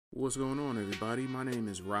What's going on, everybody? My name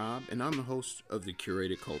is Rob, and I'm the host of The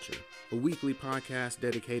Curated Culture, a weekly podcast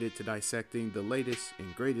dedicated to dissecting the latest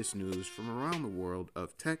and greatest news from around the world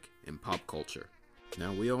of tech and pop culture.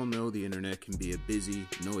 Now, we all know the internet can be a busy,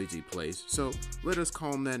 noisy place, so let us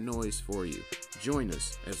calm that noise for you. Join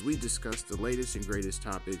us as we discuss the latest and greatest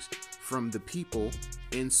topics from the people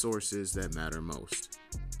and sources that matter most.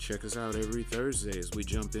 Check us out every Thursday as we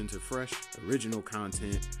jump into fresh, original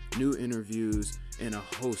content, new interviews, and a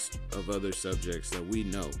host of other subjects that we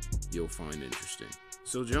know you'll find interesting.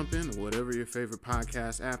 So jump into whatever your favorite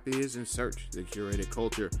podcast app is and search The Curated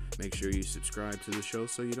Culture. Make sure you subscribe to the show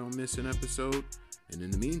so you don't miss an episode. And in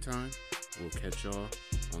the meantime, we'll catch y'all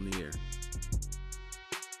on the air.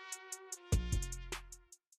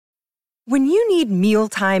 When you need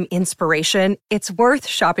mealtime inspiration, it's worth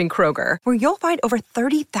shopping Kroger, where you'll find over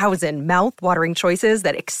 30,000 mouth-watering choices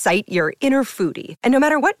that excite your inner foodie. And no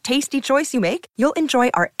matter what tasty choice you make, you'll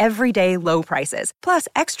enjoy our everyday low prices, plus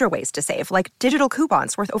extra ways to save, like digital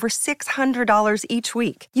coupons worth over $600 each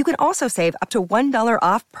week. You can also save up to $1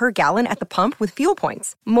 off per gallon at the pump with fuel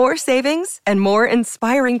points. More savings and more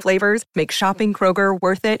inspiring flavors make shopping Kroger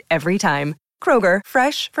worth it every time. Kroger,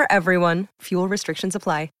 fresh for everyone. Fuel restrictions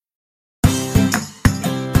apply.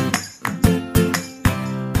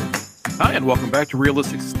 Hi, and welcome back to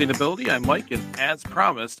Realistic Sustainability. I'm Mike, and as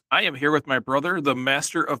promised, I am here with my brother, the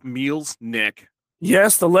master of meals, Nick.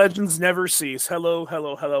 Yes, the legends never cease. Hello.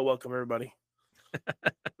 Welcome, everybody.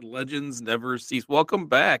 Legends never cease. Welcome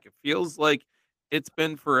back. It feels like it's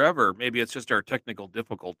been forever. Maybe it's just our technical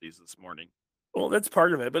difficulties this morning. Well, that's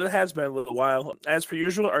part of it, but it has been a little while. As per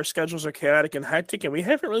usual, our schedules are chaotic and hectic, and we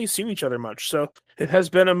haven't really seen each other much, so it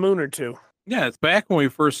has been a moon or two. Yeah, it's back when we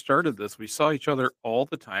first started this. We saw each other all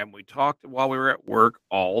the time. We talked while we were at work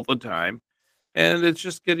all the time. And it's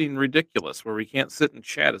just getting ridiculous where we can't sit and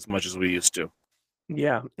chat as much as we used to.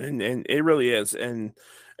 Yeah, and it really is. And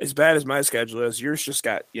as bad as my schedule is, yours just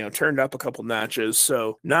got, turned up a couple notches.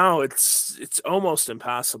 So now it's almost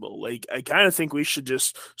impossible. Like, I kind of think we should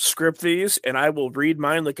just script these, and I will read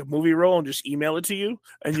mine like a movie roll and just email it to you,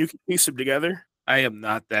 and you can piece them together. I am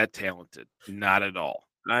not that talented. Not at all.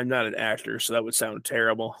 I'm not an actor, so that would sound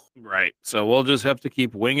terrible. Right. So we'll just have to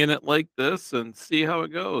keep winging it like this and see how it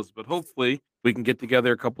goes. But hopefully we can get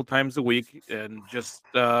together a couple times a week and just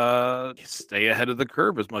stay ahead of the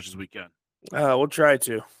curve as much as we can. We'll try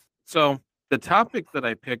to. So the topic that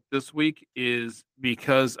I picked this week is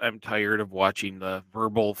because I'm tired of watching the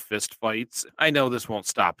verbal fist fights. I know this won't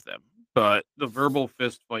stop them, but the verbal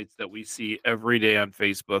fist fights that we see every day on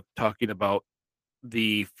Facebook talking about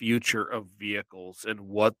the future of vehicles and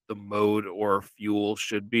what the mode or fuel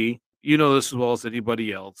should be. You know this as well as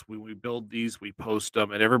anybody else. When we build these, we post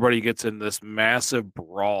them, and everybody gets in this massive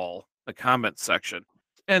brawl, the comment section.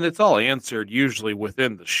 And it's all answered usually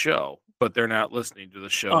within the show, but they're not listening to the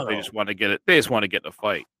show. Oh, They no. just want to get it. They just want to get in a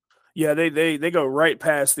fight. Yeah, they go right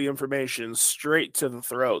past the information straight to the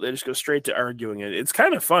throat. They just go straight to arguing it. It's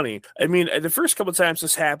kind of funny. I mean, the first couple times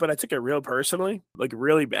this happened, I took it real personally, like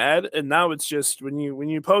really bad. And now it's just when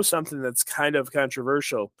you post something that's kind of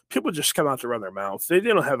controversial, people just come out to run their mouth. They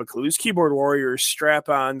don't have a clue. These keyboard warriors strap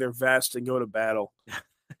on their vest and go to battle.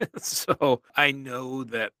 So I know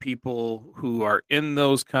that people who are in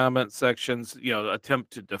those comment sections,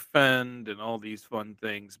 attempt to defend and all these fun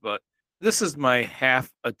things, but this is my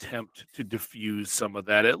half attempt to diffuse some of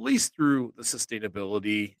that, at least through the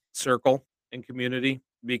sustainability circle and community,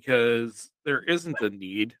 because there isn't a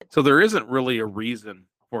need. So there isn't really a reason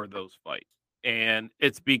for those fights. And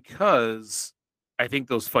it's because I think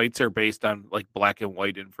those fights are based on like black and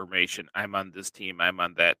white information. I'm on this team, I'm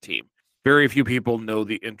on that team. Very few people know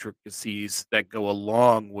the intricacies that go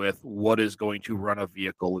along with what is going to run a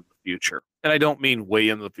vehicle in the future. And I don't mean way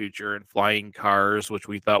in the future and flying cars, which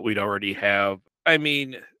we thought we'd already have. I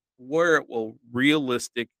mean, where it will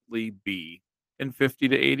realistically be in 50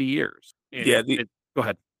 to 80 years. And go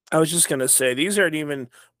ahead. I was just going to say, these aren't even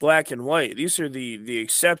black and white. These are the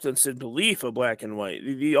acceptance and belief of black and white.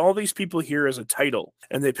 All these people here as a title,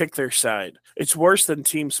 and they pick their side. It's worse than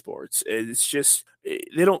team sports. It's just,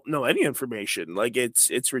 they don't know any information. Like,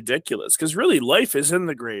 it's ridiculous. Because really, life is in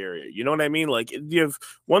the gray area. You know what I mean? Like, you have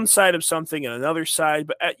one side of something and another side,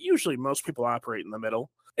 but usually most people operate in the middle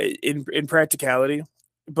in practicality.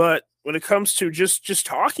 But when it comes to just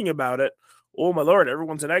talking about it, oh my Lord,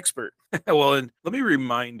 everyone's an expert. Well, and let me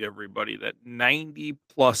remind everybody that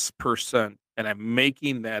 90+%, and I'm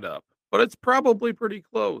making that up, but it's probably pretty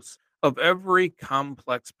close, of every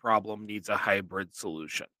complex problem needs a hybrid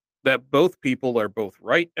solution. that both people are both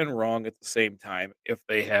right and wrong at the same time if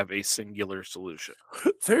they have a singular solution.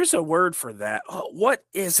 There's a word for that. Oh, what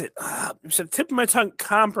is it? It's at the tip of my tongue.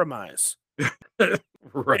 Compromise.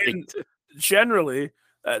 Right. And generally,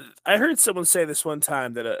 I heard someone say this one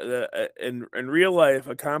time that in real life,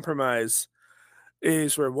 a compromise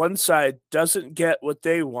is where one side doesn't get what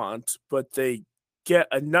they want, but they get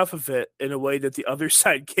enough of it in a way that the other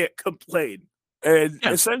side can't complain. And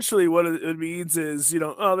Yeah. essentially, what it means is,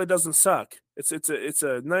 oh, that doesn't suck. It's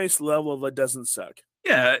a nice level of it doesn't suck.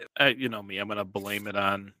 Yeah, you know me, I'm gonna blame it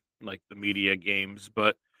on like the media games,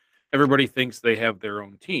 but everybody thinks they have their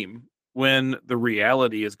own team when the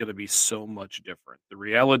reality is going to be so much different. The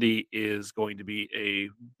reality is going to be a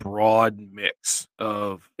broad mix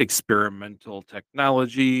of experimental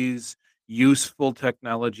technologies, useful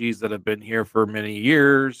technologies that have been here for many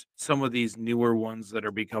years, some of these newer ones that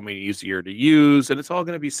are becoming easier to use, and it's all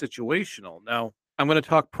going to be situational. Now, I'm going to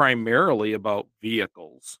talk primarily about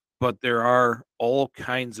vehicles, but there are all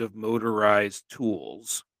kinds of motorized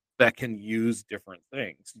tools that can use different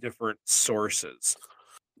things, different sources.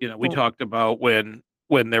 You know, we Well, talked about when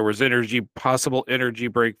there was possible energy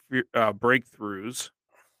breakthroughs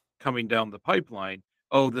coming down the pipeline.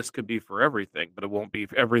 Oh, this could be for everything, but it won't be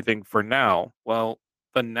for everything for now. Well,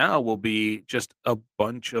 the now will be just a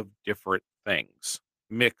bunch of different things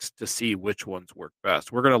mixed to see which ones work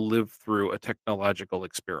best. We're going to live through a technological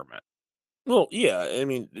experiment. Well, yeah. I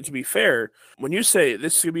mean, to be fair, when you say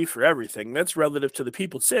this should be for everything, that's relative to the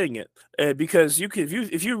people saying it. Because you can,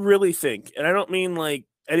 if you really think, and I don't mean like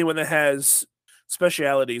anyone that has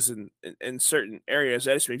specialities in certain areas.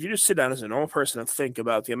 I just mean if you just sit down as a normal person and think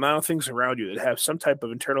about the amount of things around you that have some type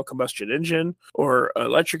of internal combustion engine or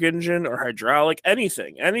electric engine or hydraulic,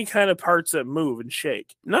 anything, any kind of parts that move and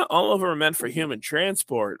shake. Not all of them are meant for human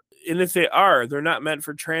transport. And if they are, they're not meant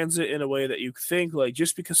for transit in a way that you think like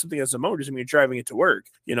just because something has a motor doesn't mean you're driving it to work.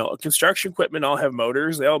 Construction equipment all have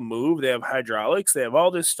motors, they all move, they have hydraulics, they have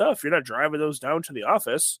all this stuff. You're not driving those down to the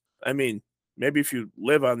office. I mean, maybe if you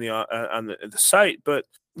live on the site, but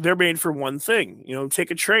they're made for one thing.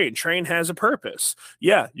 Take a train. Train has a purpose.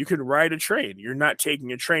 Yeah, you can ride a train. You're not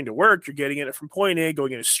taking a train to work. You're getting it from point A,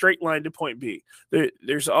 going in a straight line to point B.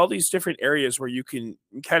 There's all these different areas where you can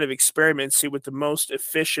kind of experiment and see what the most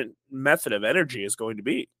efficient method of energy is going to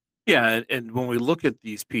be. Yeah, and when we look at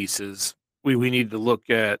these pieces, we're going to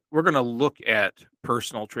look at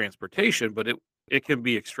personal transportation, but it can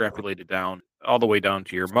be extrapolated down all the way down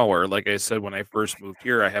to your mower. Like I said, when I first moved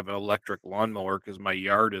here, I have an electric lawnmower because my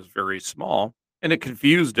yard is very small, and it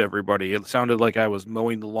confused everybody. It sounded like I was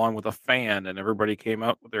mowing the lawn with a fan, and everybody came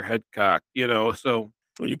out with their head cocked. So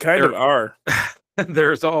well, you kind of are.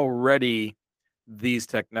 There's already these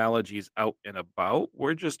technologies out and about.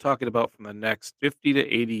 We're just talking about from the next 50 to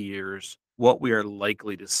 80 years what we are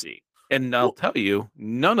likely to see. And I'll tell you,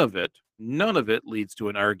 none of it leads to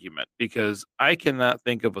an argument, because I cannot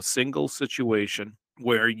think of a single situation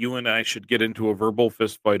where you and I should get into a verbal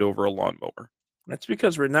fist fight over a lawnmower. That's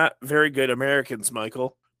because we're not very good Americans,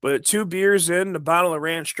 Michael. But 2 beers in, a bottle of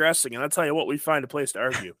ranch dressing, and I'll tell you what, we find a place to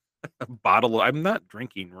argue. I'm not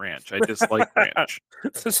drinking ranch. I just like ranch.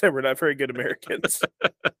 So we're not very good Americans.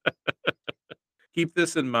 Keep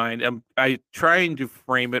this in mind. I'm trying to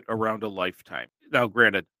frame it around a lifetime. Now,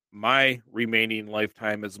 granted, my remaining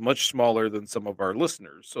lifetime is much smaller than some of our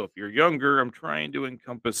listeners. So if you're younger, I'm trying to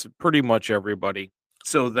encompass pretty much everybody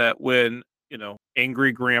so that when,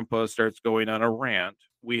 angry grandpa starts going on a rant,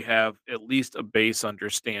 we have at least a base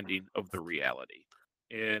understanding of the reality.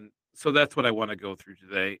 And so that's what I want to go through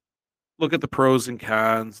today. Look at the pros and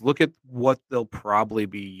cons, look at what they'll probably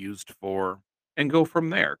be used for, and go from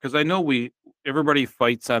there. Because I know everybody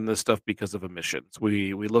fights on this stuff because of emissions.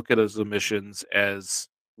 We look at emissions as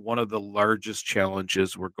one of the largest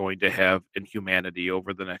challenges we're going to have in humanity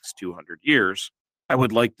over the next 200 years. I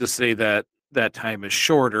would like to say that time is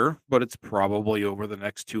shorter, but it's probably over the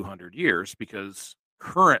next 200 years, because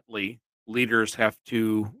currently leaders have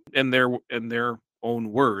to, in their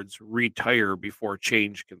own words, retire before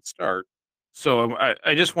change can start. So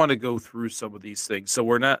I just want to go through some of these things so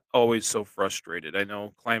we're not always so frustrated. I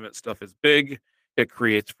know climate stuff is big. It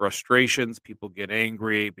creates frustrations. People get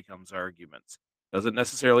angry. It becomes arguments. Doesn't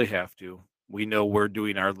necessarily have to. We know we're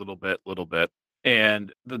doing our little bit.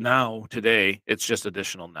 And today, it's just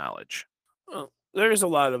additional knowledge. Well, there's a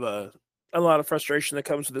lot of frustration that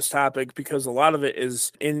comes with this topic, because a lot of it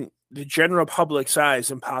is in the general public's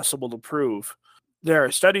eyes impossible to prove. there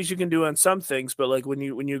are studies you can do on some things, but like when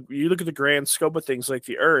you look at the grand scope of things like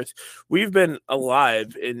the Earth, we've been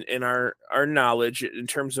alive in our knowledge in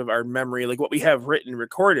terms of our memory, like what we have written,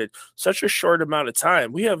 recorded, such a short amount of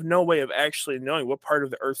time. We have no way of actually knowing what part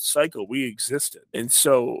of the Earth cycle we existed. And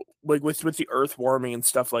so like with the Earth warming and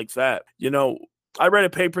stuff like that, I read a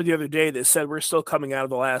paper the other day that said we're still coming out of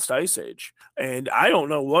the last ice age. And I don't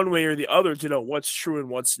know one way or the other to know what's true and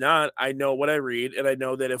what's not. I know what I read, and I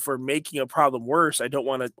know that if we're making a problem worse, I don't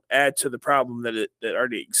want to add to the problem that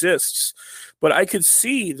already exists. But I could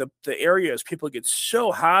see the areas people get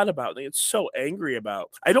so hot about, they get so angry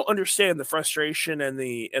about. I don't understand the frustration and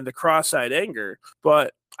the cross-eyed anger,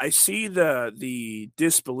 but I see the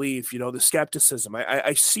disbelief, the skepticism.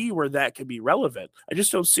 I see where that could be relevant. I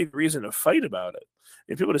just don't see the reason to fight about it.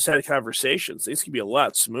 If people just had conversations, things could be a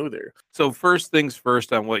lot smoother. So first things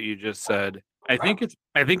first on what you just said, I think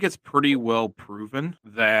it's pretty well proven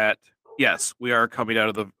that yes, we are coming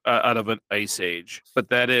out of an ice age, but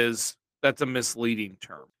that's a misleading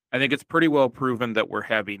term. I think it's pretty well proven that we're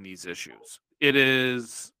having these issues. It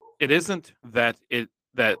isn't that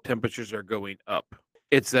temperatures are going up.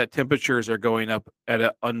 It's that temperatures are going up at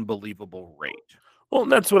an unbelievable rate. Well,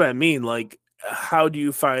 that's what I mean. Like, how do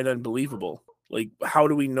you find unbelievable? Like, how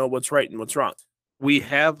do we know what's right and what's wrong? We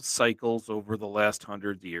have cycles over the last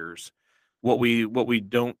 100 years. What we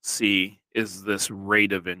don't see is this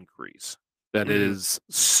rate of increase that is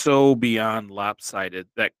so beyond lopsided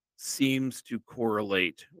that seems to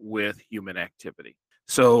correlate with human activity.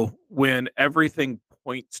 So when everything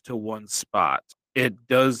points to one spot, it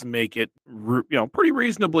does make it, pretty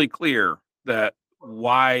reasonably clear that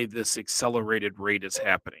why this accelerated rate is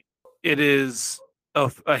happening. It is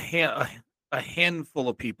a handful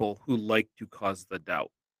of people who like to cause the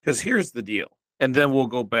doubt. Because here's the deal, and then we'll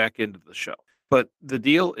go back into the show. But the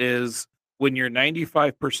deal is when you're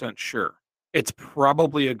 95% sure, it's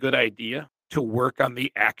probably a good idea to work on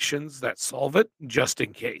the actions that solve it just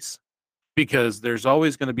in case. Because there's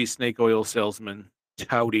always going to be snake oil salesmen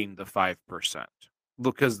touting the 5%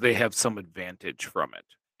 because they have some advantage from it.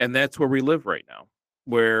 And that's where we live right now,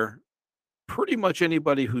 where pretty much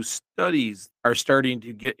anybody who studies are starting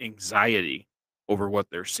to get anxiety over what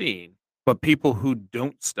they're seeing. But people who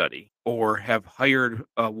don't study or have hired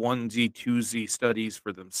 1Z, 2Z studies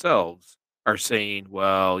for themselves are saying,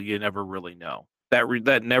 well, you never really know.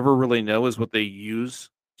 That never really know is what they use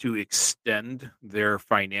to extend their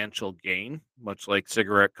financial gain, much like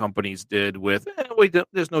cigarette companies did with,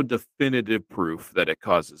 there's no definitive proof that it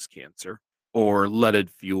causes cancer, or leaded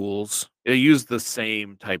fuels. They use the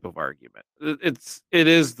same type of argument. It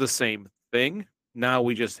is the same thing. Now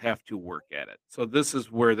we just have to work at it. So this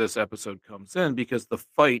is where this episode comes in, because the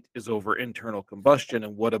fight is over internal combustion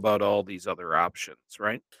and what about all these other options,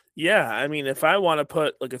 right? Yeah, I mean, if I want to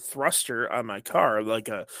put like a thruster on my car, like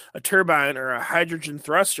a turbine or a hydrogen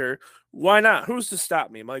thruster, why not? Who's to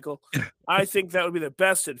stop me, Michael? I think that would be the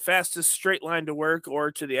best and fastest straight line to work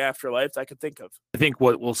or to the afterlife I could think of. I think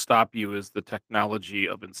what will stop you is the technology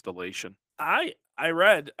of installation. I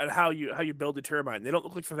read on how you build a turbine. They don't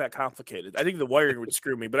look like they're that complicated. I think the wiring would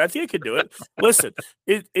screw me, but I think I could do it. Listen,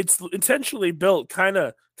 it's intentionally built kind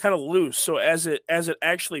of loose, so as it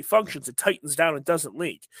actually functions, it tightens down and doesn't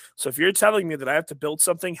leak. So if you're telling me that I have to build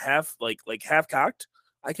something half cocked,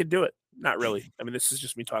 I could do it. Not really. I mean, this is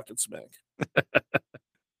just me talking smack.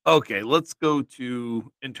 Okay, let's go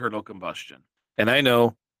to internal combustion. And I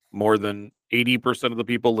know more than 80% of the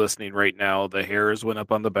people listening right now, the hairs went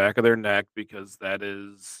up on the back of their neck, because that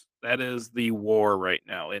is the war right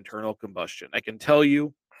now, internal combustion. I can tell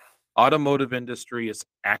you, automotive industry is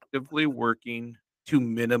actively working to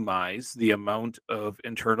minimize the amount of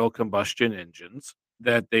internal combustion engines,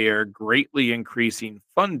 that they are greatly increasing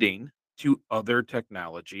funding to other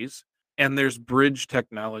technologies, and there's bridge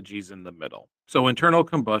technologies in the middle. So internal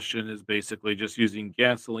combustion is basically just using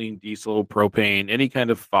gasoline, diesel, propane, any kind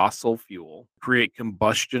of fossil fuel, create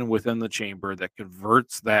combustion within the chamber that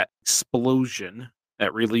converts that explosion,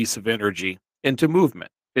 that release of energy, into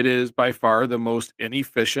movement. It is by far the most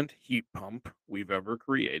inefficient heat pump we've ever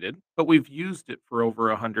created, but we've used it for over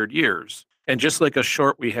 100 years. And just like a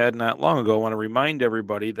short we had not long ago, I want to remind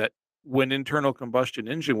everybody that when internal combustion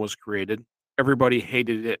engine was created, everybody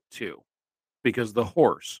hated it too, because the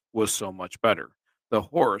horse was so much better. The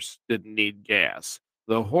horse didn't need gas.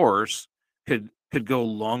 The horse could go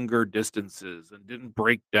longer distances and didn't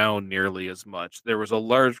break down nearly as much. There was a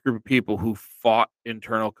large group of people who fought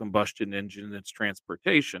internal combustion engine in its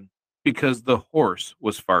transportation because the horse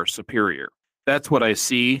was far superior. That's what I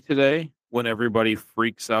see today when everybody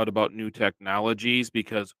freaks out about new technologies,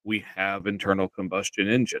 because we have internal combustion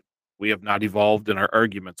engine. We have not evolved in our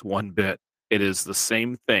arguments one bit. It is the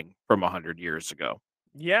same thing from 100 years ago.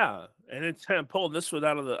 Yeah, and it's kind of pulling this one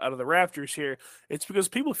out of the rafters here. It's because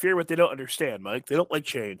people fear what they don't understand, Mike. They don't like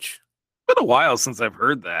change. It's been a while since I've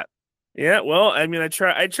heard that. Yeah, well, I mean, I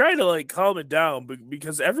try to like calm it down,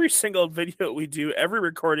 because every single video we do, every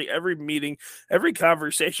recording, every meeting, every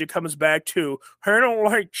conversation comes back to I don't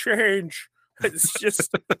like change. It's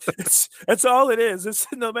just that's all it is. It's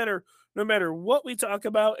no matter what we talk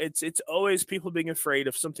about, it's always people being afraid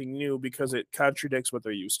of something new because it contradicts what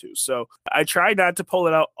they're used to. So I try not to pull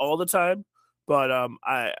it out all the time, but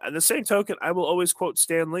I, at the same token, I will always quote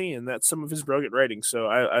Stan Lee, and that's some of his brilliant writing. So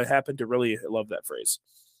I happen to really love that phrase.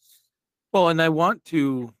 Well, and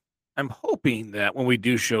I'm hoping that when we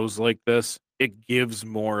do shows like this, it gives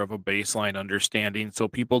more of a baseline understanding so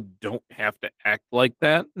people don't have to act like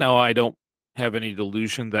that. Now, I don't have any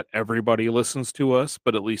delusion that everybody listens to us,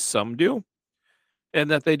 but at least some do, and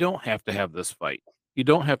that they don't have to have this fight. You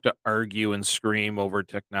don't have to argue and scream over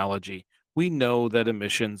technology. We know that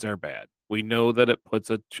emissions are bad. We know that it puts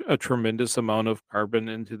a tremendous amount of carbon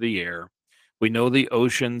into the air. We know the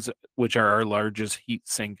oceans, which are our largest heat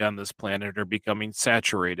sink on this planet, are becoming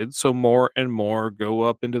saturated. So more and more go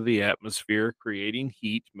up into the atmosphere, creating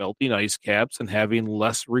heat, melting ice caps, and having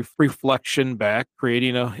less reflection back,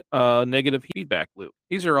 creating a negative feedback loop.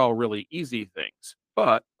 These are all really easy things.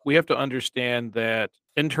 But we have to understand that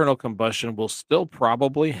internal combustion will still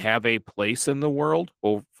probably have a place in the world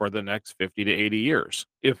for the next 50 to 80 years.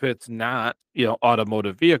 If it's not,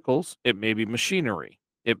 automotive vehicles, it may be machinery.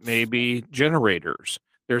 It may be generators.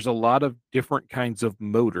 There's a lot of different kinds of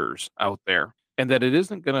motors out there, and that it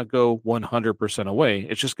isn't going to go 100% away.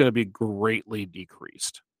 It's just going to be greatly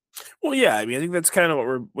decreased. Well, yeah, I mean, I think that's kind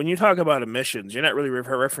of when you talk about emissions, you're not really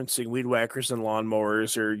referencing weed whackers and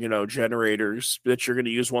lawnmowers or, generators that you're going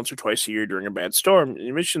to use once or twice a year during a bad storm.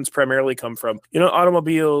 Emissions primarily come from,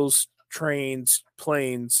 automobiles, trains,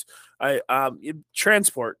 planes,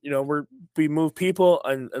 transport, we move people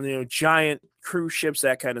and giant cruise ships,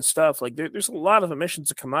 that kind of stuff. Like there's a lot of emissions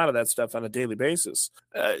that come out of that stuff on a daily basis.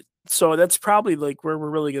 So that's probably like where we're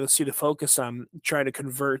really going to see the focus on trying to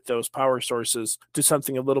convert those power sources to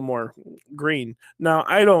something a little more green. Now,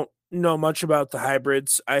 I don't know much about the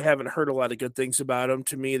hybrids. I haven't heard a lot of good things about them.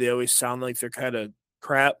 To me, they always sound like they're kind of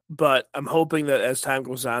crap, but I'm hoping that as time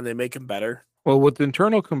goes on, they make them better. Well, with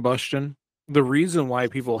internal combustion, the reason why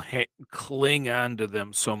people cling on to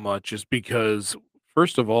them so much is because,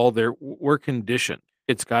 first of all, we're conditioned.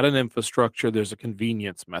 It's got an infrastructure. There's a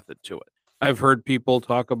convenience method to it. I've heard people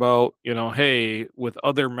talk about, hey, with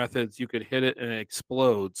other methods, you could hit it and it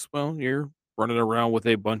explodes. Well, you're running around with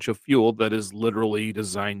a bunch of fuel that is literally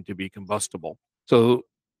designed to be combustible. So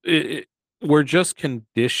we're just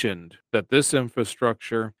conditioned that this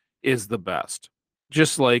infrastructure is the best.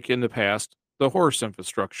 Just like in the past, the horse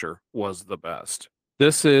infrastructure was the best.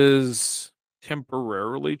 This is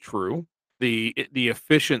temporarily true. The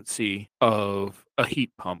efficiency of a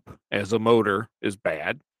heat pump as a motor is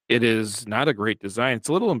bad. It is not a great design. It's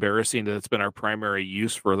a little embarrassing that it's been our primary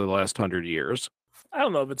use for the last 100 years. I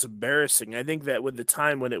don't know if it's embarrassing. I think that with the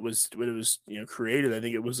time when it was created, I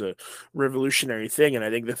think it was a revolutionary thing, and I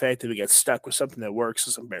think the fact that we get stuck with something that works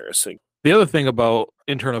is embarrassing. The other thing about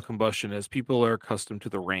internal combustion is people are accustomed to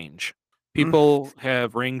the range. People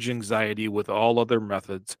have range anxiety with all other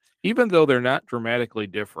methods, even though they're not dramatically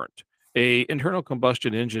different. A internal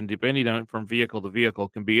combustion engine, depending on from vehicle to vehicle,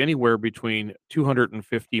 can be anywhere between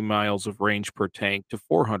 250 miles of range per tank to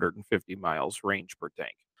 450 miles range per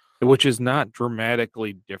tank, which is not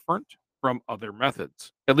dramatically different from other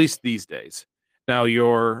methods, at least these days. Now,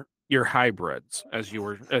 your hybrids, as you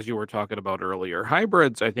were talking about earlier,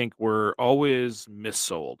 hybrids, I think, were always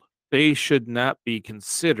missold. They should not be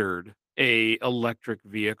considered a electric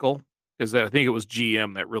vehicle, because I think it was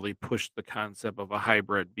GM that really pushed the concept of a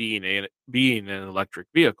hybrid being an electric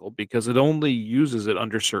vehicle, because it only uses it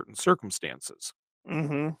under certain circumstances.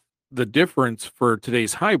 Mm-hmm. The difference for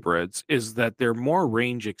today's hybrids is that they're more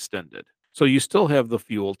range extended. So you still have the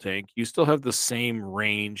fuel tank, you still have the same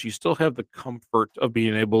range, you still have the comfort of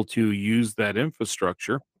being able to use that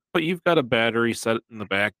infrastructure, but you've got a battery set in the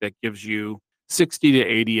back that gives you 60 to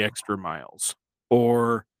 80 extra miles.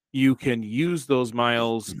 Or you can use those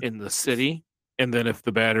miles in the city, and then if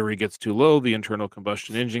the battery gets too low, the internal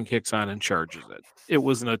combustion engine kicks on and charges it. It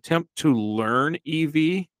was an attempt to learn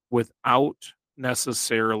EV without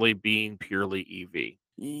necessarily being purely EV.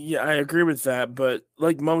 Yeah, I agree with that. But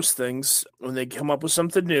like most things, when they come up with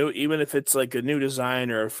something new, even if it's like a new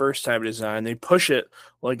design or a first time design, they push it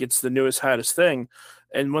like it's the newest, hottest thing.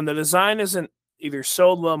 And when the design isn't either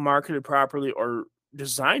sold well, marketed properly, or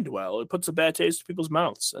designed well, it puts a bad taste in people's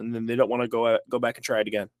mouths, and then they don't want to go back and try it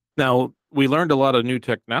again. Now, we learned a lot of new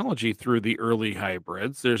technology through the early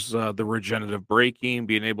hybrids. There's the regenerative braking,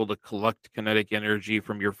 being able to collect kinetic energy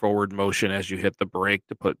from your forward motion as you hit the brake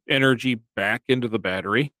to put energy back into the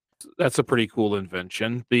battery. That's a pretty cool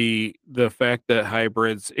invention. The fact that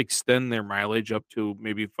hybrids extend their mileage up to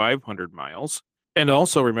maybe 500 miles. And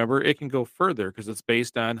also remember, it can go further because it's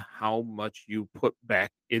based on how much you put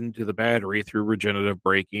back into the battery through regenerative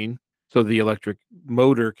braking. So the electric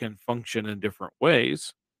motor can function in different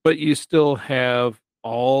ways, but you still have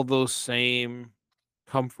all those same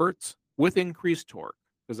comforts with increased torque,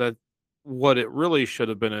 because that what it really should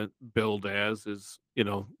have been billed as is,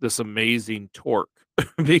 this amazing torque,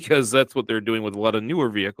 because that's what they're doing with a lot of newer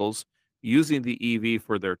vehicles, using the EV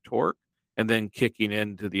for their torque and then kicking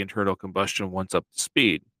into the internal combustion once up to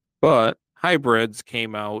speed. But hybrids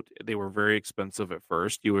came out, they were very expensive at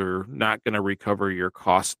first. You were not going to recover your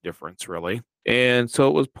cost difference, really. And so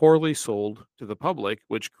it was poorly sold to the public,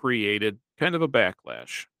 which created kind of a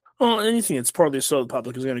backlash. Well, anything that's poorly sold to the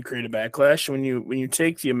public is going to create a backlash. When you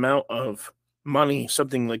take the amount of money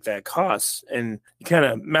something like that costs and you kind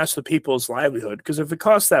of mess with people's livelihood, because if it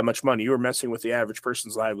costs that much money, you are messing with the average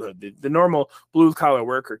person's livelihood. The normal blue collar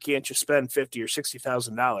worker can't just spend $50,000 or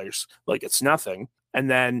 $60,000 like it's nothing and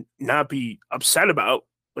then not be upset about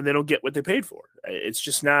when they don't get what they paid for. It's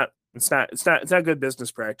just not. It's not good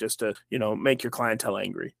business practice to make your clientele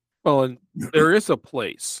angry. Well, and there is a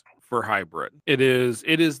place for hybrid. It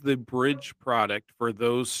is the bridge product for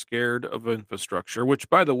those scared of infrastructure, which,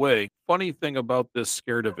 by the way, funny thing about this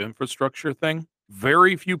scared of infrastructure thing,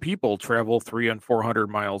 very few people travel 300 and 400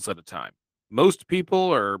 miles at a time. Most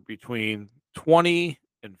people are between 20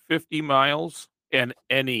 and 50 miles, and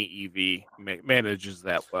any EV manages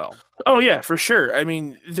that well. Oh, yeah, for sure. I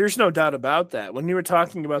mean, there's no doubt about that. When you were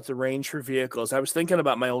talking about the range for vehicles, I was thinking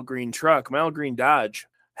about my old green truck. My old green Dodge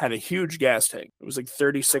had a huge gas tank. It was like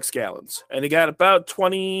 36 gallons. And it got about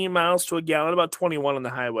 20 miles to a gallon, about 21 on the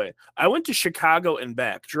highway. I went to Chicago and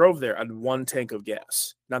back, drove there on one tank of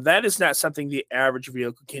gas. Now, that is not something the average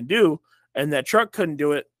vehicle can do. And that truck couldn't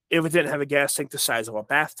do it if it didn't have a gas tank the size of a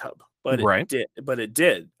bathtub. But it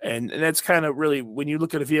did. And that's kind of really, when you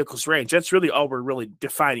look at a vehicle's range, that's really all we're really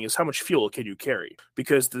defining is how much fuel can you carry,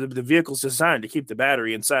 because the vehicle's designed to keep the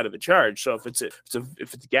battery inside of the charge. So if it's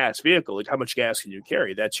a gas vehicle, like how much gas can you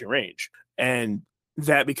carry? That's your range. And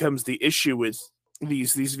that becomes the issue with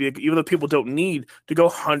these vehicles, even though people don't need to go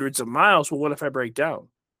hundreds of miles. Well, what if I break down?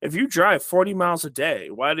 If you drive 40 miles a day,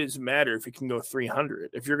 why does it matter if you can go 300?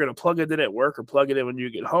 If you're going to plug it in at work or plug it in when you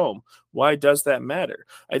get home, why does that matter?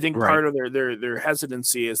 I think part of their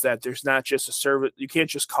hesitancy is that there's not just a service. You can't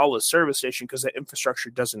just call a service station because that infrastructure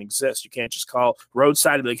doesn't exist. You can't just call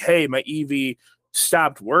roadside and be like, hey, my EV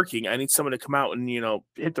stopped working. I need someone to come out and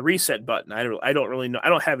hit the reset button. I don't really know. I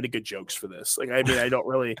don't have any good jokes for this. Like, I mean, I don't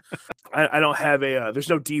really. I don't have there's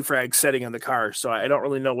no defrag setting on the car, so I don't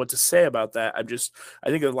really know what to say about that.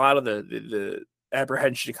 I think a lot of the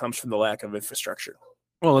apprehension comes from the lack of infrastructure.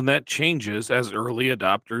 Well, and that changes as early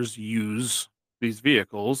adopters use these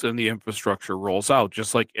vehicles and the infrastructure rolls out,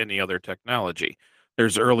 just like any other technology.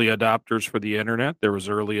 There's early adopters for the internet. There was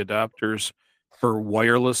early adopters for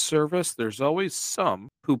wireless service. There's always some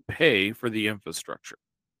who pay for the infrastructure.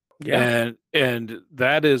 Yeah. And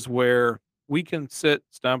that is where we can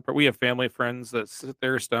stomp. We have family friends that sit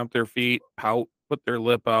there, stomp their feet, pout, put their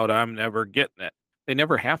lip out. I'm never getting it. They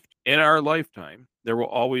never have to. In our lifetime, there will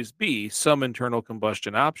always be some internal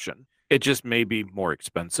combustion option. It just may be more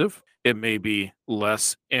expensive. It may be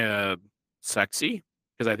less sexy,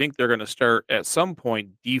 because I think they're going to start at some point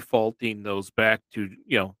defaulting those back to,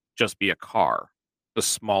 just be a car, the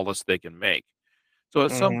smallest they can make. So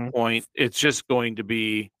at some point, it's just going to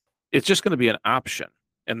be an option,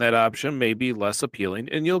 and that option may be less appealing.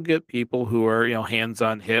 And you'll get people who are, hands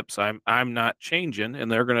on hips. I'm not changing,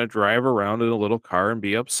 and they're going to drive around in a little car and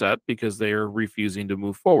be upset because they are refusing to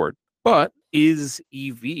move forward. But is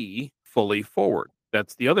EV fully forward?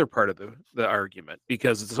 That's the other part of the argument,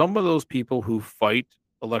 because some of those people who fight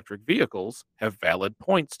electric vehicles have valid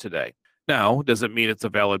points today. Now, does it mean it's a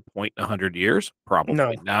valid point in 100 years?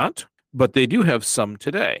 Probably not. But they do have some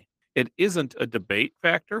today. It isn't a debate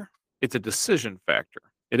factor. It's a decision factor.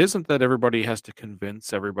 It isn't that everybody has to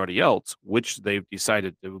convince everybody else, which they've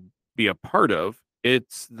decided to be a part of.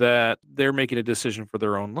 It's that they're making a decision for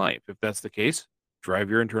their own life. If that's the case, drive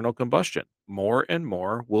your internal combustion. More and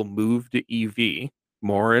more will move to EV.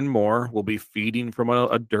 More and more will be feeding from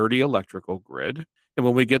a dirty electrical grid. And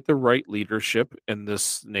when we get the right leadership in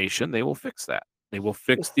this nation, they will fix that. They will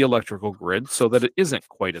fix the electrical grid so that it isn't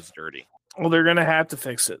quite as dirty. Well, they're going to have to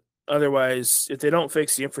fix it. Otherwise, if they don't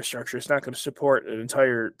fix the infrastructure, it's not going to support an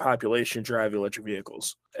entire population driving electric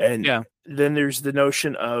vehicles. And then there's the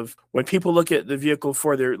notion of when people look at the vehicle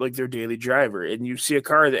for their daily driver, and you see a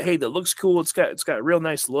car that looks cool, it's got a real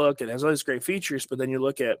nice look, it has all these great features, but then you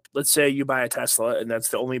look at, let's say you buy a Tesla, and that's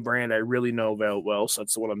the only brand I really know well, so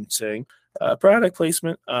that's what I'm saying. Product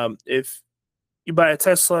placement. If you buy a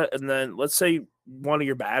Tesla, and then let's say one of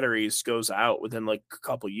your batteries goes out within like a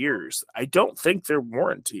couple years, I don't think they're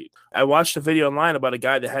warranted. I watched a video online about a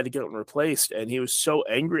guy that had to get it replaced, and he was so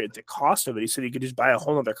angry at the cost of it. He said he could just buy a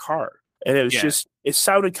whole other car. And it was it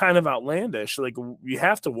sounded kind of outlandish. Like, you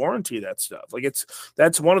have to warranty that stuff. Like,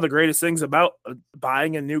 that's one of the greatest things about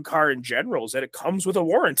buying a new car in general, is that it comes with a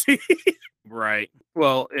warranty. Right.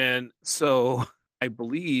 Well, and so I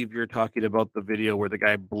believe you're talking about the video where the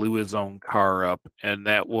guy blew his own car up. And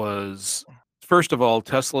that was, first of all,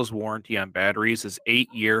 Tesla's warranty on batteries is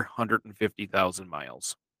 8-year, 150,000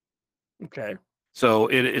 miles. Okay. So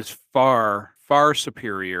it is far, far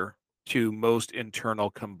superior to most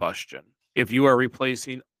internal combustion. If you are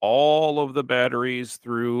replacing all of the batteries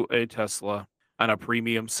through a Tesla on a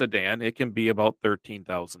premium sedan, it can be about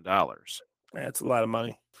 $13,000. That's a lot of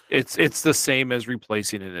money. It's the same as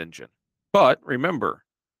replacing an engine. But remember,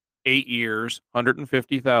 8 years,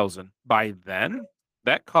 150,000. By then,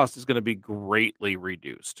 that cost is going to be greatly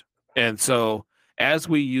reduced. And so as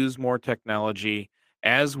we use more technology,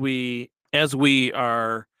 as we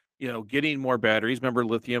are, getting more batteries, remember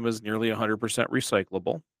lithium is nearly 100%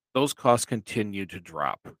 recyclable. Those costs continue to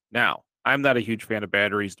drop. Now, I'm not a huge fan of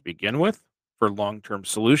batteries to begin with for long-term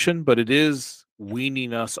solution, but it is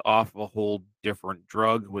weaning us off a whole different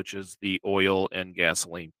drug, which is the oil and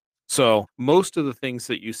gasoline. So most of the things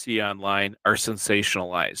that you see online are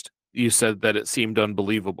sensationalized. You said that it seemed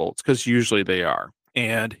unbelievable. It's because usually they are.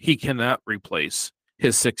 And he cannot replace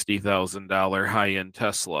his $60,000 high-end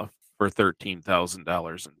Tesla for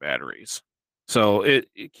 $13,000 in batteries. So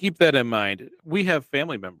keep that in mind. We have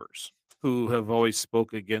family members who have always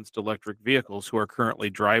spoke against electric vehicles who are currently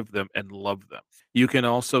drive them and love them. You can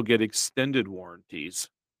also get extended warranties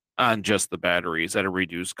on just the batteries at a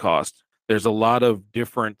reduced cost. There's a lot of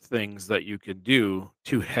different things that you can do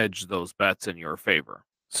to hedge those bets in your favor.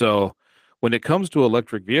 So when it comes to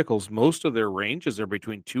electric vehicles, most of their ranges are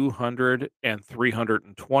between 200 and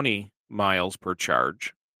 320 miles per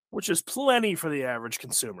charge. Which is plenty for the average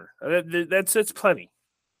consumer. It's plenty.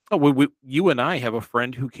 Oh, you and I have a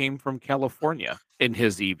friend who came from California in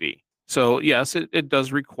his EV. So yes, it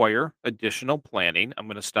does require additional planning. I'm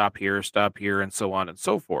going to stop here, and so on and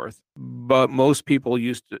so forth. But most people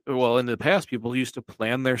in the past, people used to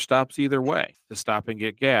plan their stops either way, to stop and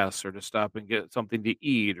get gas or to stop and get something to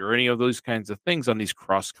eat or any of those kinds of things on these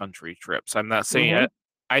cross-country trips. I'm not saying it.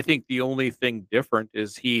 I think the only thing different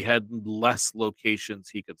is he had less locations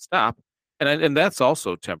he could stop. And that's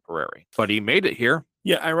also temporary. But he made it here.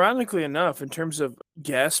 Yeah, ironically enough, in terms of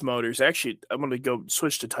gas motors, actually, I'm going to go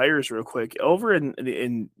switch to tires real quick. Over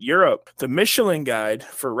in Europe, the Michelin Guide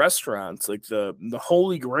for restaurants, like the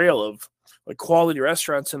holy grail of like quality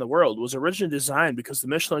restaurants in the world, was originally designed because the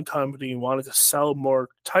Michelin company wanted to sell more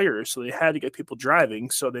tires, so they had to get people driving.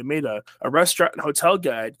 So they made a restaurant and hotel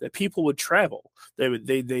guide that people would travel.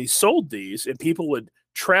 They sold these, and people would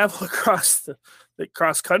travel across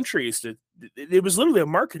across countries. It was literally a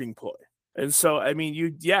marketing ploy. And so, I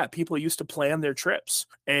mean, people used to plan their trips.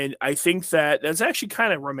 And I think that's actually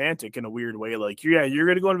kind of romantic in a weird way. Like, you're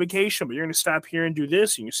going to go on vacation, but you're going to stop here and do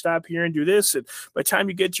this, and you stop here and do this. And by the time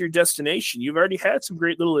you get to your destination, you've already had some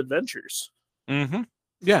great little adventures. Mm-hmm.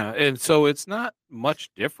 Yeah. And so it's not much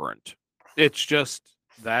different. It's just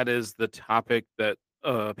that is the topic that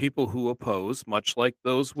people who oppose, much like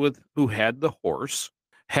those who had the horse,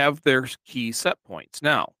 have their key set points.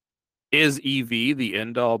 Now, is EV the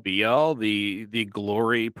end-all, be-all, the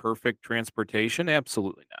glory, perfect transportation?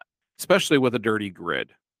 Absolutely not, especially with a dirty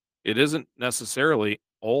grid. It isn't necessarily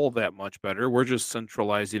all that much better. We're just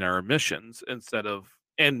centralizing our emissions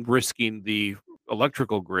and risking the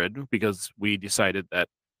electrical grid because we decided that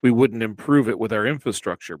we wouldn't improve it with our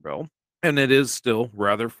infrastructure bill. And it is still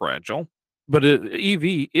rather fragile. But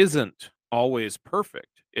EV isn't always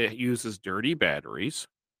perfect. It uses dirty batteries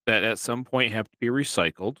that at some point have to be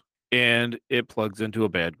recycled. And it plugs into a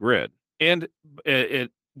bad grid. And it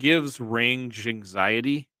gives range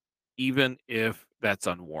anxiety, even if that's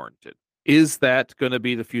unwarranted. Is that going to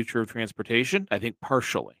be the future of transportation? I think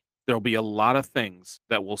partially. There'll be a lot of things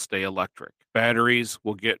that will stay electric. Batteries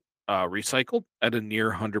will get recycled at a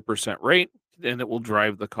near 100% rate, and it will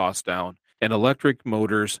drive the cost down. And electric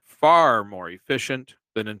motors, far more efficient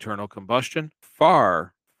than internal combustion,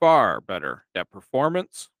 far, far better at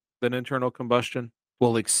performance than internal combustion.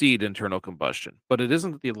 will exceed internal combustion. But it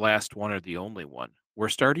isn't the last one or the only one. We're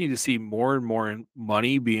starting to see more and more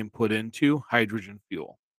money being put into hydrogen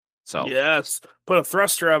fuel. So Yes. Put a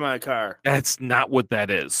thruster on my car. that's not what that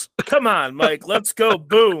is. Come on, Mike. Let's go.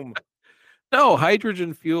 Boom. No,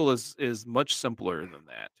 hydrogen fuel is much simpler than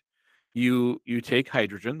that. You take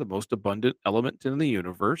hydrogen, the most abundant element in the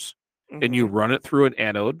universe, and you Mhm. run it through an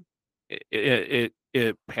anode.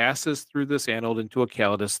 It passes through this anode into a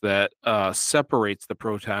catalyst that separates the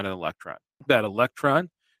proton and electron. That electron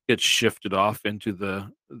gets shifted off into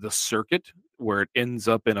the circuit where it ends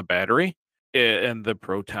up in a battery, and the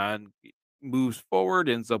proton moves forward,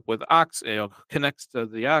 ends up with connects to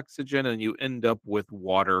the oxygen, and you end up with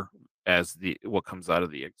water as what comes out of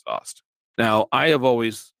the exhaust. Now, I have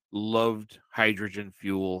always loved hydrogen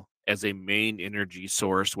fuel as a main energy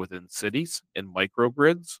source within cities and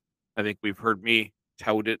microgrids. I think we've heard me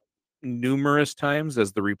tout it numerous times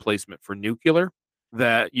as the replacement for nuclear,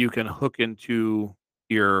 that you can hook into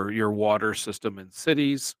your water system in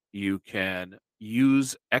cities. You can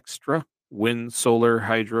use extra wind, solar,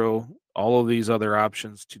 hydro, all of these other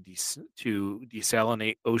options to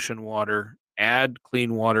desalinate ocean water, add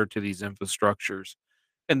clean water to these infrastructures,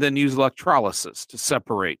 and then use electrolysis to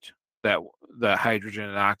separate the hydrogen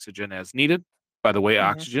and oxygen as needed. By the way, Mhm.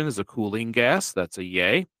 oxygen is a cooling gas. That's a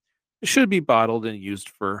yay. It should be bottled and used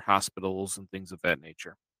for hospitals and things of that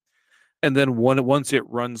nature. And then once it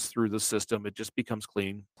runs through the system, it just becomes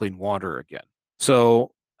clean water again.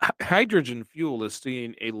 So hydrogen fuel is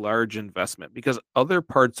seeing a large investment because other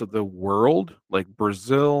parts of the world, like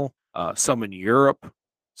Brazil, some in Europe,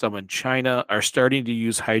 some in China, are starting to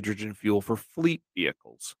use hydrogen fuel for fleet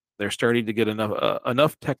vehicles. They're starting to get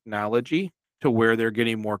enough technology to where they're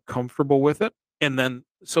getting more comfortable with it. And then,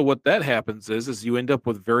 so what that happens is you end up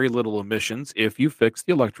with very little emissions if you fix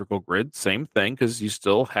the electrical grid. Same thing, because you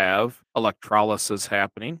still have electrolysis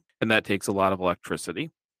happening, and that takes a lot of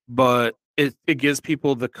electricity. But it gives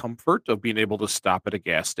people the comfort of being able to stop at a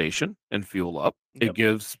gas station and fuel up. It Yep.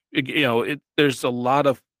 gives, there's a lot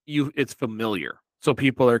of it's familiar. So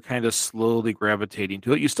people are kind of slowly gravitating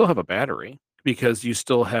to it. You still have a battery because you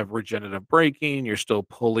still have regenerative braking. You're still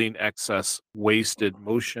pulling excess wasted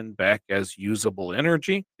motion back as usable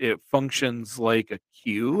energy. It functions like a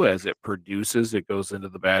cue as it produces, it goes into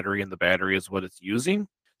the battery, and the battery is what it's using.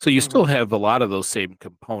 So you still Mhm. have a lot of those same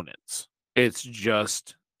components. It's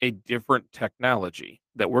just a different technology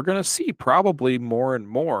that we're going to see probably more and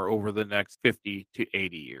more over the next 50 to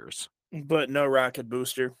 80 years. But no rocket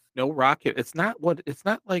booster. No rocket. It's not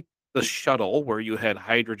like the shuttle where you had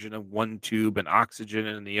hydrogen in one tube and oxygen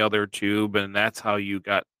in the other tube, and that's how you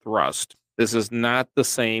got thrust. This is not the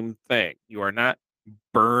same thing. You are not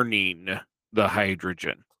burning the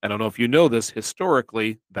hydrogen. I don't know if you know this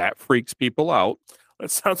historically, that freaks people out.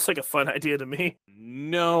 That sounds like a fun idea to me.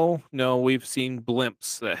 No, we've seen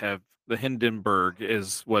blimps that have the Hindenburg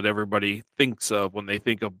is what everybody thinks of when they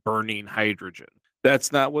think of burning hydrogen.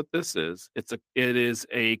 That's not what this is. It is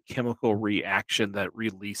a chemical reaction that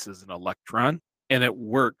releases an electron, and it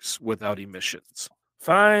works without emissions.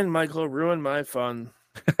 Fine, Michael, ruin my fun.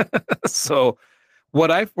 So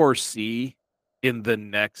what I foresee in the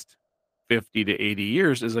next 50 to 80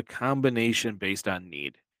 years is a combination based on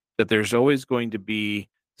need. That there's always going to be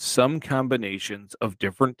some combinations of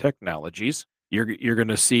different technologies. You're going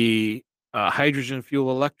to see hydrogen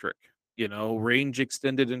fuel electric, range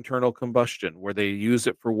extended internal combustion, where they use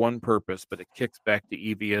it for one purpose, but it kicks back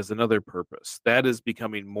to EV as another purpose. That is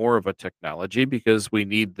becoming more of a technology because we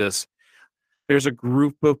need this. There's a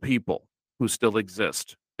group of people who still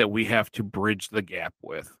exist that we have to bridge the gap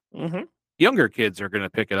with. Mm-hmm. Younger kids are going to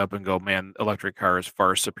pick it up and go, man, electric car is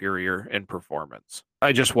far superior in performance.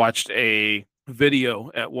 I just watched a video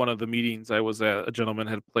at one of the meetings I was at. A gentleman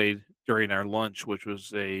had played during our lunch, which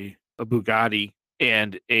was a Bugatti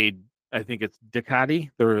and I think it's Ducati,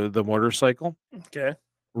 the motorcycle, Okay.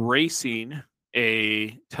 racing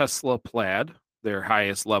a Tesla Plaid, their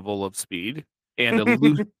highest level of speed, and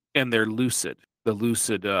and their Lucid. The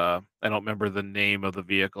Lucid, I don't remember the name of the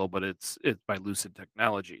vehicle, but it's by Lucid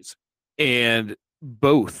Technologies. And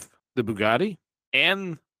both the Bugatti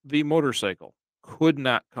and the motorcycle could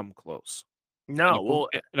not come close No, well,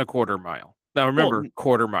 in a quarter mile. Now remember,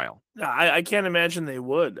 quarter mile. I can't imagine they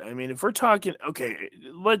would. I mean, if we're talking, okay,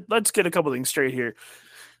 let's get a couple things straight here.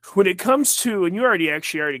 When it comes to, and you already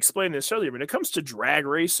explained this earlier, when it comes to drag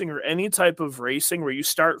racing or any type of racing where you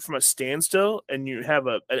start from a standstill and you have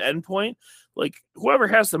an endpoint, like whoever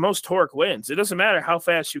has the most torque wins. It doesn't matter how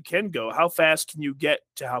fast you can go. How fast can you get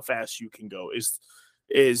to how fast you can go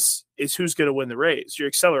is who's going to win the race. Your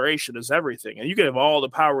acceleration is everything, and you can have all the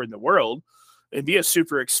power in the world. and be a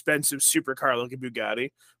super expensive supercar like a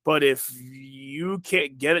Bugatti. But if you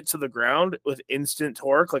can't get it to the ground with instant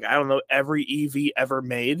torque, like I don't know, every EV ever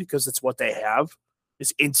made, because it's what they have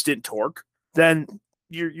is instant torque, then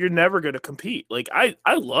you're never going to compete. Like I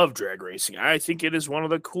love drag racing. I think it is one of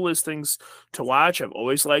the coolest things to watch. I've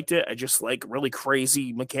always liked it. I just like really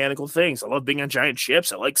crazy mechanical things. I love being on giant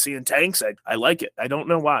ships. I like seeing tanks. I like it. I don't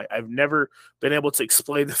know why. I've never been able to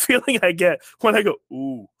explain the feeling I get when I go,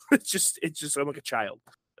 ooh. It's just I'm like a child.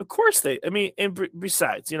 Of course and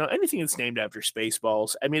besides, anything that's named after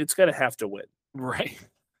Spaceballs, it's going to have to win. Right.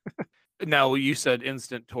 Now, you said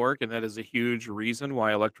instant torque, and that is a huge reason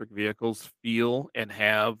why electric vehicles feel and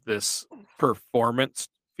have this performance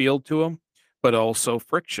feel to them, but also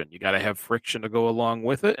friction. You got to have friction to go along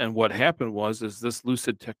with it. And what happened is this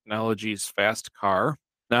Lucid Technologies fast car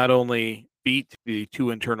not only beat the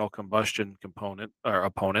two internal combustion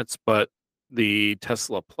opponents, but the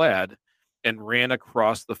Tesla Plaid, and ran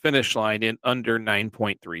across the finish line in under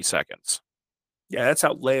 9.3 seconds. Yeah, that's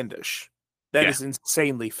outlandish. That is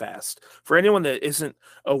insanely fast. For anyone that isn't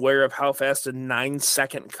aware of how fast a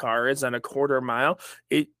 9-second car is on a quarter mile,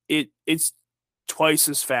 it's twice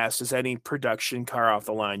as fast as any production car off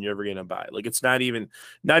the line you're ever going to buy. Like, it's not even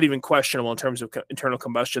questionable in terms of internal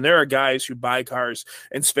combustion. There are guys who buy cars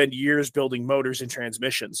and spend years building motors and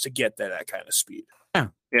transmissions to get that kind of speed. Yeah.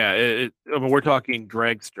 We're talking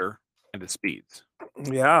dragster kind of speeds.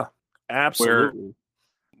 Yeah, absolutely.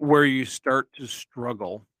 Where you start to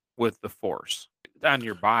struggle with the force on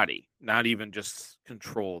your body, not even just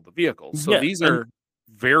control the vehicle. So these are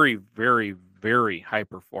very, very, very high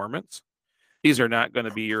performance. These are not going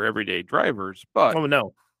to be your everyday drivers, but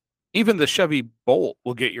even the Chevy Bolt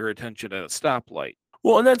will get your attention at a stoplight.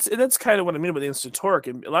 Well, and that's kind of what I mean with instant torque.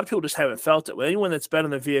 And a lot of people just haven't felt it. With anyone that's been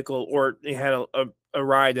in a vehicle or they had a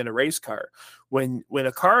ride in a race car, when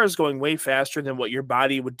a car is going way faster than what your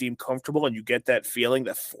body would deem comfortable, and you get that feeling,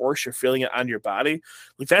 that force, you're feeling it on your body,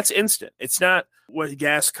 like that's instant. It's not what a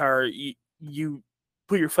gas car, you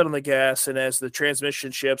put your foot on the gas, and as the transmission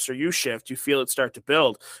shifts or you shift, you feel it start to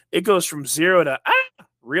build. It goes from 0 to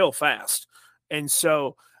real fast. And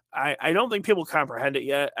so I don't think people comprehend it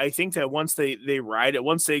yet. I think that once they ride it,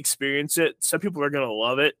 once they experience it, some people are going to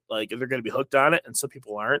love it. Like, they're going to be hooked on it, and some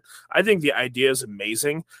people aren't. I think the idea is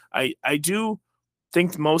amazing. I do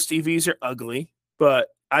think most EVs are ugly, but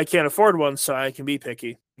I can't afford one, so I can be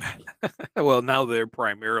picky. Well, now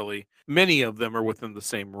many of them are within the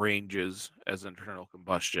same ranges as internal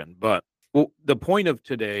combustion. But the point of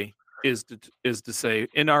today is to say,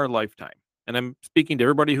 in our lifetime, and I'm speaking to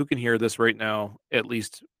everybody who can hear this right now, at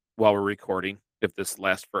least while we're recording. If this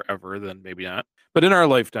lasts forever, then maybe not. But in our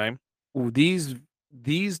lifetime, these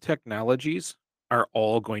technologies are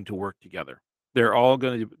all going to work together. They're all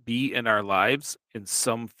going to be in our lives in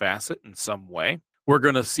some facet, in some way. We're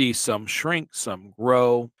going to see some shrink, some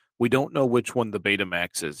grow. We don't know which one the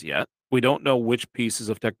Betamax is yet. We don't know which pieces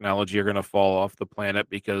of technology are going to fall off the planet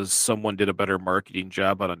because someone did a better marketing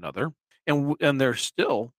job on another. And there's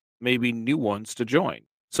still maybe new ones to join.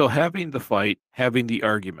 So having the fight, having the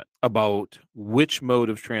argument about which mode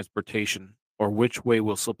of transportation or which way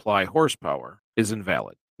will supply horsepower is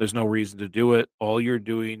invalid. There's no reason to do it. All you're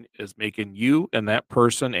doing is making you and that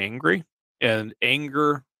person angry, and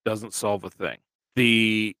anger doesn't solve a thing.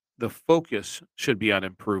 The focus should be on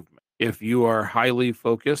improvement. If you are highly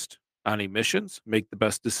focused on emissions, make the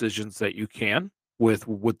best decisions that you can with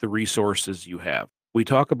the resources you have. We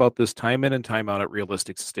talk about this time in and time out at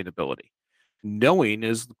Realistic Sustainability. Knowing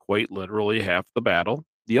is quite literally half the battle.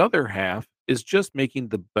 The other half is just making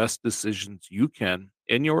the best decisions you can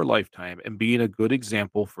in your lifetime and being a good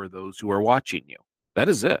example for those who are watching you. That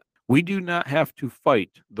is it. We do not have to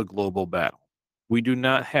fight the global battle.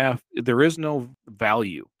 There is no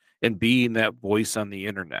value in being that voice on the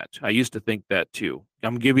internet. I used to think that too.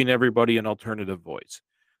 I'm giving everybody an alternative voice.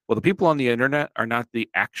 Well, the people on the internet are not the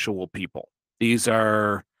actual people. These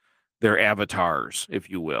are their avatars, if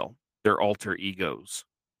you will, their alter egos.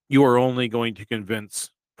 You are only going to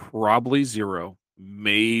convince probably 0,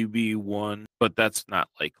 maybe 1, but that's not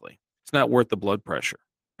likely. It's not worth the blood pressure.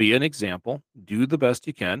 Be an example. Do the best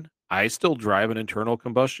you can. I still drive an internal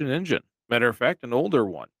combustion engine. Matter of fact, an older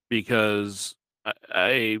one, because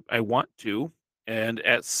I want to, and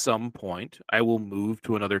at some point I will move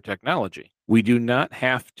to another technology. We do not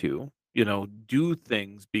have to, do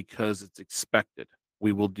things because it's expected.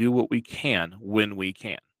 We will do what we can when we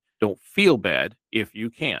can. Don't feel bad if you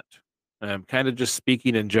can't. And I'm kind of just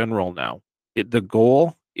speaking in general now. The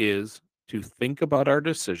goal is to think about our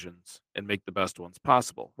decisions and make the best ones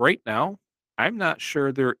possible. Right now, I'm not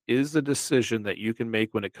sure there is a decision that you can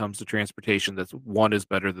make when it comes to transportation that's one is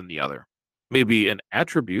better than the other. maybe in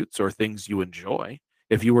attributes or things you enjoy.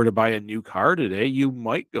 If you were to buy a new car today, you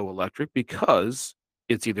might go electric because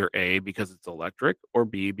it's either A, because it's electric, or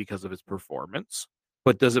B, because of its performance.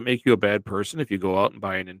 But does it make you a bad person if you go out and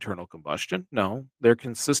buy an internal combustion? No, they're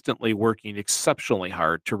consistently working exceptionally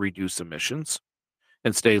hard to reduce emissions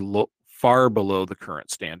and stay far below the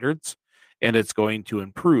current standards. And it's going to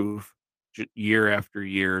improve year after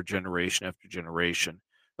year, generation after generation.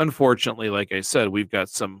 Unfortunately, like I said, we've got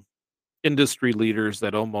some industry leaders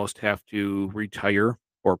that almost have to retire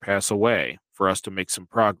or pass away for us to make some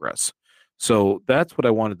progress. So that's what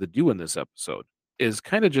I wanted to do in this episode, is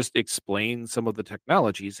kind of just explain some of the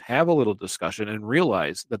technologies, have a little discussion, and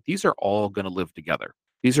realize that these are all going to live together.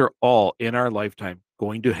 These are all in our lifetime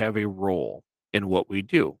going to have a role in what we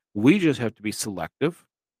do. We just have to be selective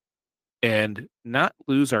and not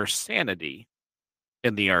lose our sanity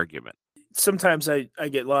in the argument. Sometimes I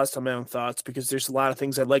get lost on my own thoughts because there's a lot of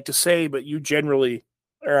things I'd like to say, but you generally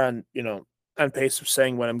are on pace of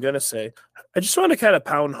saying what I'm going to say. I just want to kind of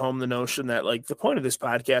pound home the notion that, like, the point of this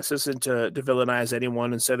podcast isn't to villainize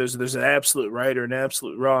anyone and say there's an absolute right or an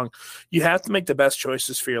absolute wrong. You have to make the best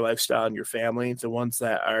choices for your lifestyle and your family, the ones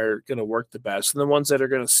that are going to work the best and the ones that are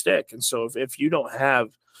going to stick. And so if you don't have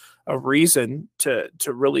a reason to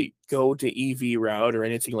really go to EV route or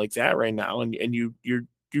anything like that right now, and you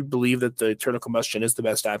believe that the internal combustion is the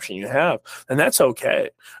best option you have, and that's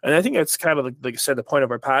okay. And I think that's kind of like I said, the point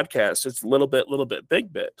of our podcast. It's little bit,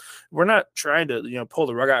 big bit. We're not trying to pull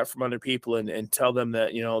the rug out from under people and tell them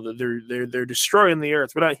that that they're destroying the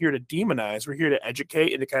earth. We're not here to demonize. We're here to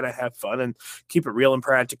educate and to kind of have fun and keep it real and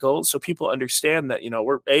practical, so people understand that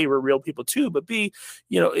we're real people too. But B,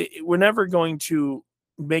 we're never going to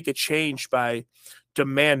make a change by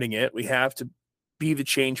demanding it. We have to be the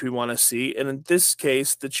change we want to see. And in this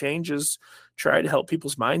case, the change is try to help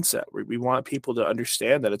people's mindset. We want people to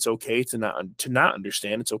understand that it's okay to not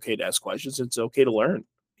understand. It's okay to ask questions. It's okay to learn.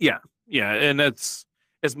 Yeah. And that's,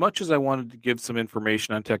 as much as I wanted to give some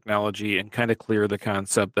information on technology and kind of clear the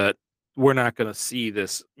concept that we're not going to see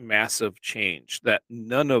this massive change, that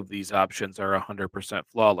none of these options are 100%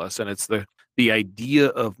 flawless. And it's the idea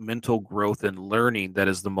of mental growth and learning that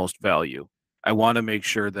is the most value. I want to make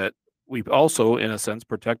sure that we also, in a sense,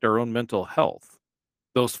 protect our own mental health.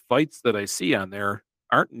 Those fights that I see on there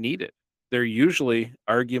aren't needed. They're usually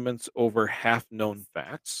arguments over half-known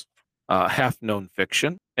facts, half-known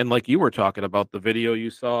fiction. And like you were talking about, the video you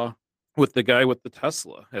saw with the guy with the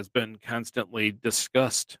Tesla has been constantly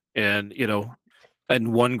discussed and,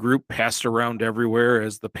 and one group passed around everywhere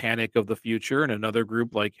as the panic of the future, and another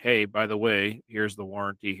group like, hey, by the way, here's the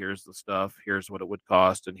warranty, here's the stuff, here's what it would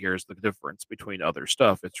cost, and here's the difference between other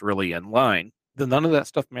stuff. It's really in line. Then none of that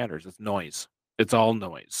stuff matters. It's noise. It's all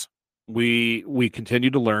noise. We continue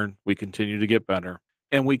to learn, we continue to get better,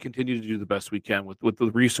 and we continue to do the best we can with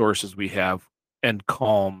the resources we have and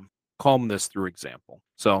calm this through example.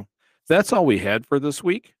 So that's all we had for this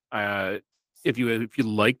week. If you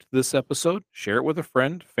liked this episode, share it with a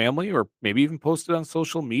friend, family, or maybe even post it on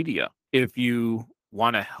social media. If you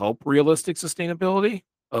want to help realistic sustainability,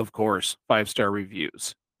 of course, 5-star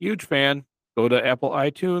reviews. Huge fan. Go to Apple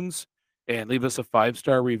iTunes and leave us a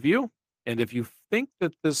 5-star review. And if you think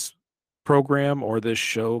that this program or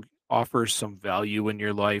this offers some value in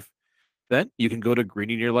your life, then you can go to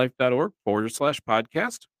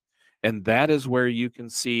greeningyourlife.org/podcast. And that is where you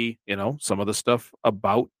can see, some of the stuff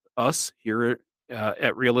about us here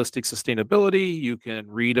at Realistic Sustainability. You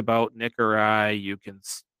can read about Nick or I. You can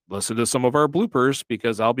listen to some of our bloopers,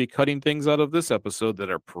 because I'll be cutting things out of this episode that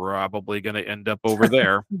are probably going to end up over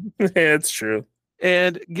there. Yeah, it's true.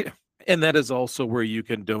 And that is also where you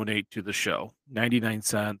can donate to the show. 99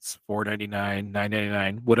 cents, $4.99,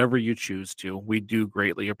 $9.99, whatever you choose to. We do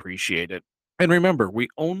greatly appreciate it. And remember, we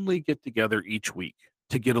only get together each week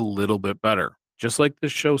to get a little bit better. Just like the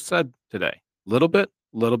show said today. Little bit,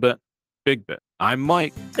 big bit. I'm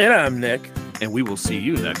Mike. And I'm Nick. And we will see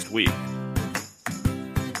you next week.